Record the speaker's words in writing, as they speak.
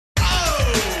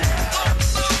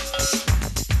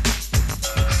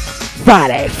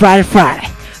Friday.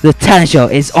 The talent show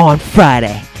is on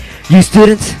Friday. You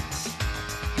students,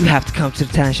 you have to come to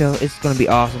the talent show. It's gonna be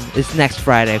awesome. It's next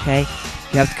Friday, okay?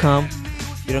 You have to come.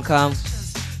 If you don't come,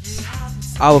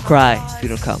 I will cry if you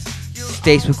don't come.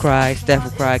 Stace will cry, Steph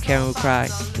will cry, Karen will cry,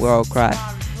 we'll all cry.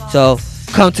 So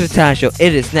come to the talent show.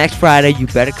 It is next Friday. You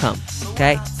better come.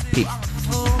 Okay? Peace.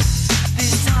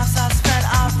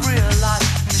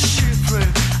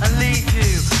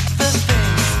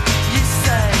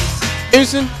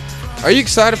 Jameson, are you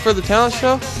excited for the talent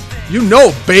show? You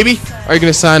know, baby. Are you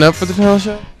gonna sign up for the talent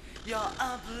show?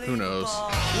 Who knows?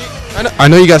 I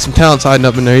know you got some talents hiding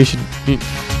up in there. I'm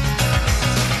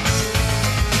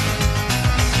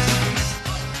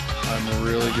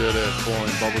really good at blowing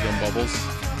bubblegum bubbles.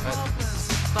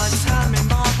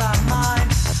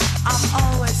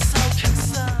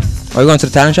 Are you going to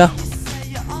the talent show?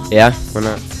 Yeah, why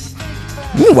not?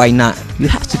 Why not? You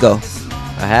have to go.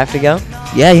 I have to go?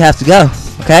 Yeah, you have to go.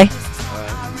 Okay?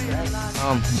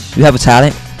 You have a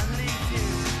talent?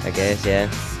 I guess, yeah.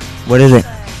 What is it?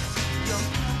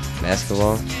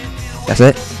 Basketball. That's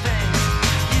it?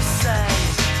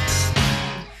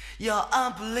 You're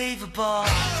unbelievable.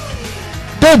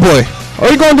 Doughboy, are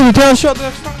you going to the talent show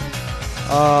next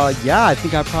Friday? Yeah, I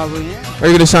think I probably am. Are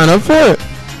you gonna sign up for it?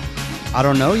 I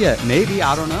don't know yet. Maybe,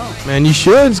 I don't know. Man, you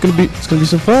should. It's gonna be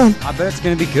some fun. I bet it's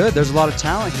gonna be good. There's a lot of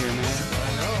talent here, man.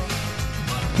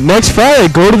 Next Friday,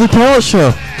 go to the talent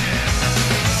show.